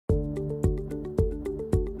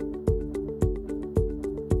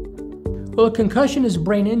Well, a concussion is a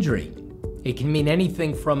brain injury. It can mean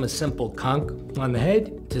anything from a simple conk on the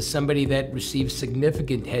head to somebody that receives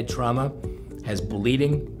significant head trauma, has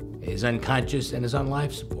bleeding, is unconscious, and is on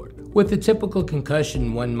life support. With a typical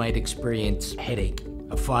concussion, one might experience headache,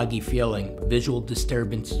 a foggy feeling, visual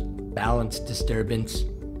disturbance, balance disturbance,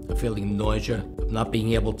 a feeling of nausea, of not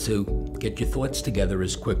being able to get your thoughts together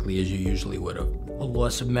as quickly as you usually would have, a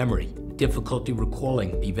loss of memory, difficulty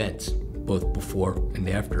recalling events, both before and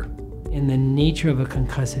after. In the nature of a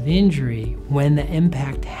concussive injury, when the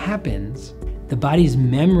impact happens, the body's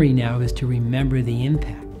memory now is to remember the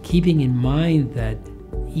impact, keeping in mind that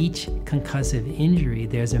each concussive injury,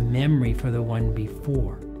 there's a memory for the one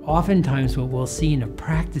before. Oftentimes what we'll see in a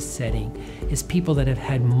practice setting is people that have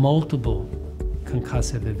had multiple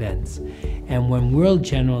concussive events. And when we'll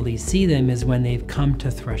generally see them is when they've come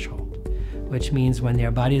to threshold, which means when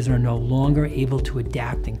their bodies are no longer able to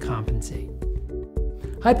adapt and compensate.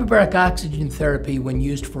 Hyperbaric oxygen therapy, when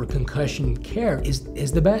used for concussion care, is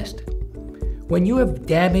the best. When you have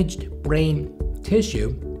damaged brain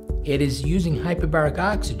tissue, it is using hyperbaric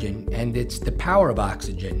oxygen, and it's the power of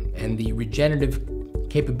oxygen and the regenerative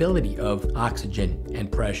capability of oxygen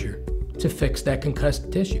and pressure to fix that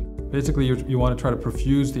concussed tissue. Basically, you want to try to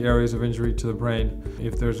perfuse the areas of injury to the brain.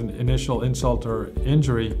 If there's an initial insult or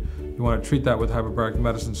injury, you want to treat that with hyperbaric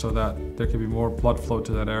medicine so that there can be more blood flow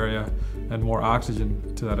to that area and more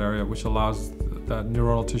oxygen to that area, which allows that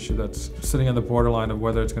neuronal tissue that's sitting on the borderline of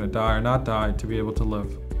whether it's going to die or not die to be able to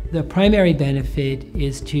live. The primary benefit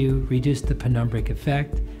is to reduce the penumbric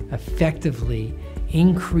effect. Effectively,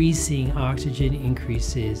 increasing oxygen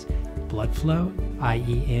increases blood flow,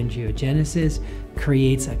 i.e. angiogenesis,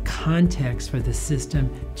 creates a context for the system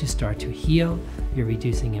to start to heal. You're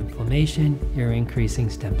reducing inflammation, you're increasing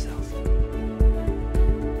stem cells.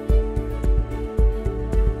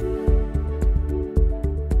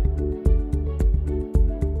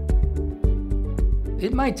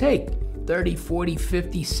 It might take 30, 40,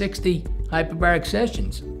 50, 60 hyperbaric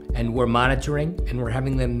sessions, and we're monitoring and we're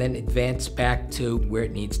having them then advance back to where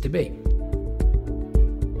it needs to be.